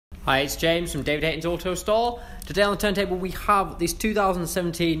Hi, it's James from David Hayton's Auto Store. Today on the turntable we have this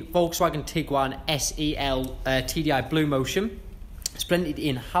 2017 Volkswagen Tiguan SEL TDI Blue Motion. It's blended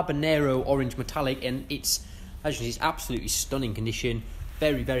in Habanero Orange Metallic, and it's, as you can see, it's absolutely stunning condition.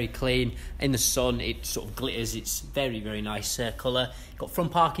 Very, very clean. In the sun, it sort of glitters. It's very, very nice colour. Got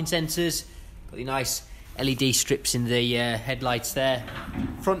front parking sensors. Got the nice LED strips in the headlights there.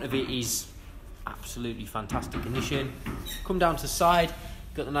 Front of it is absolutely fantastic condition. Come down to the side.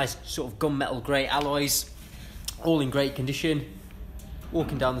 Got the nice sort of gunmetal grey alloys, all in great condition.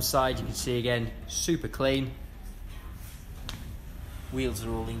 Walking down the side, you can see again, super clean. Wheels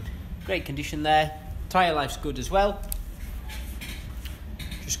are all in great condition there. Tyre life's good as well.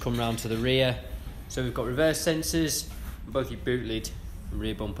 Just come round to the rear. So we've got reverse sensors, both your boot lid and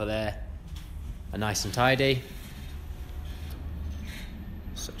rear bumper there are nice and tidy.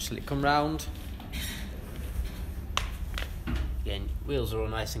 So just let it come round. Again, wheels are all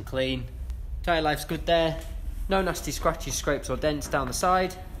nice and clean. Tyre life's good there. No nasty scratches, scrapes or dents down the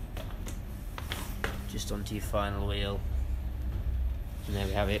side. Just onto your final wheel. And there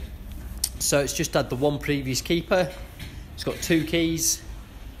we have it. So it's just had the one previous keeper. It's got 2 keys.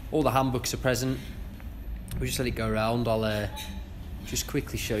 All the handbooks are present. We'll just let it go around. I'll just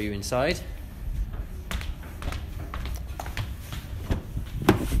quickly show you inside.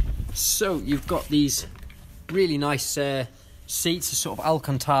 So you've got these really nice seats, a sort of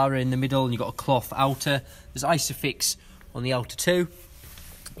Alcantara in the middle, and you've got a cloth outer. There's Isofix on the outer too.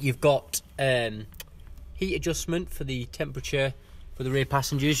 You've got heat adjustment for the temperature for the rear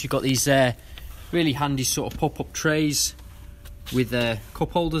passengers. You've got these really handy sort of pop-up trays with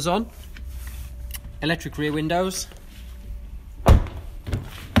cup holders on. Electric rear windows.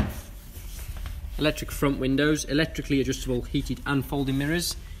 Electric front windows. Electrically adjustable heated and folding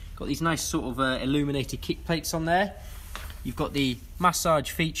mirrors. Got these nice sort of illuminated kick plates on there. You've got the massage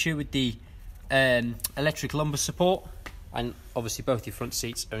feature with the electric lumbar support, and obviously both your front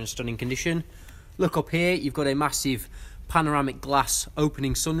seats are in stunning condition. Look up here, you've got a massive panoramic glass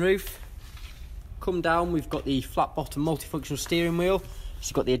opening sunroof. Come down, we've got the flat bottom multifunctional steering wheel. So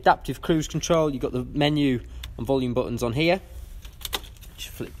you've got the adaptive cruise control, you've got the menu and volume buttons on here. Just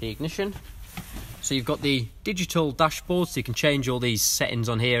flip the ignition. So you've got the digital dashboard, so you can change all these settings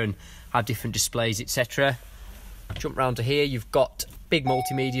on here and have different displays, etc. Jump round to here, you've got big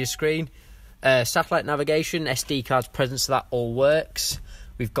multimedia screen, satellite navigation, SD cards present, so that all works.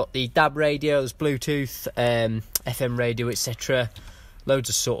 We've got the DAB radio, there's Bluetooth, FM radio, etc. Loads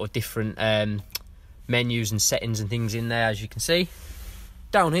of sort of different menus and settings and things in there, as you can see.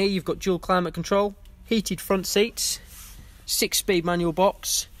 Down here you've got dual climate control, heated front seats, 6-speed manual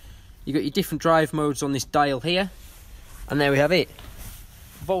box. You've got your different drive modes on this dial here, and there we have it.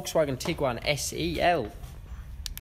 Volkswagen Tiguan SEL.